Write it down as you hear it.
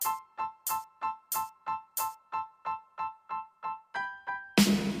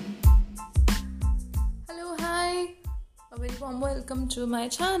very warm welcome to my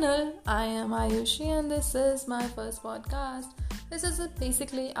channel. I am Ayushi and this is my first podcast. This is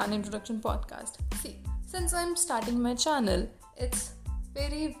basically an introduction podcast. See, since I'm starting my channel, it's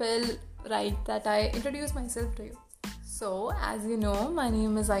very well right that I introduce myself to you. So, as you know, my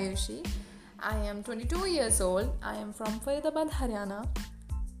name is Ayushi. I am 22 years old. I am from Faridabad, Haryana,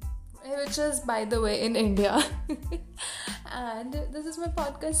 which is, by the way, in India. And this is my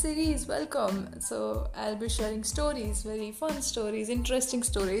podcast series. Welcome. So I'll be sharing stories, very fun stories, interesting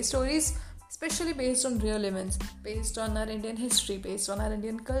stories especially based on real events, based on our Indian history, based on our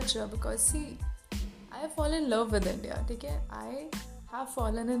Indian culture. Because see, I have fallen in love with India. Okay? I have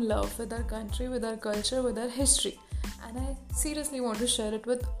fallen in love with our country, with our culture, with our history, and I seriously want to share it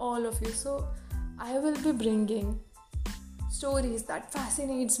with all of you. So I will be bringing stories that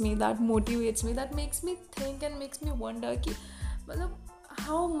fascinates me, that motivates me, that makes me think and makes me wonder ki,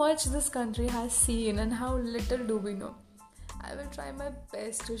 how much this country has seen and how little do we know. I will try my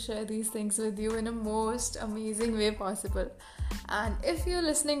best to share these things with you in a most amazing way possible. And if you're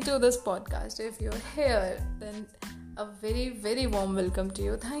listening to this podcast, if you're here, then a very, very warm welcome to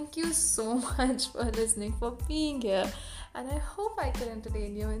you. Thank you so much for listening, for being here. And I hope I can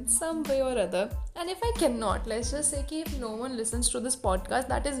entertain you in some way or other. And if I cannot, let's just say if no one listens to this podcast,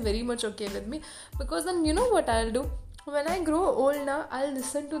 that is very much okay with me. Because then you know what I'll do? When I grow old now, I'll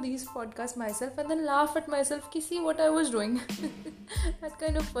listen to these podcasts myself and then laugh at myself, see what I was doing. That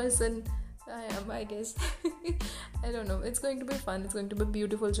kind of person I am, I guess. I don't know. It's going to be fun. It's going to be a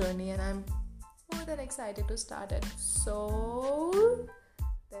beautiful journey and I'm more than excited to start it. So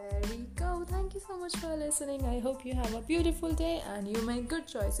there we go. Thank you so much for listening. I hope you have a beautiful day and you make good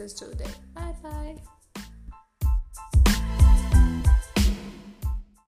choices today. Bye bye.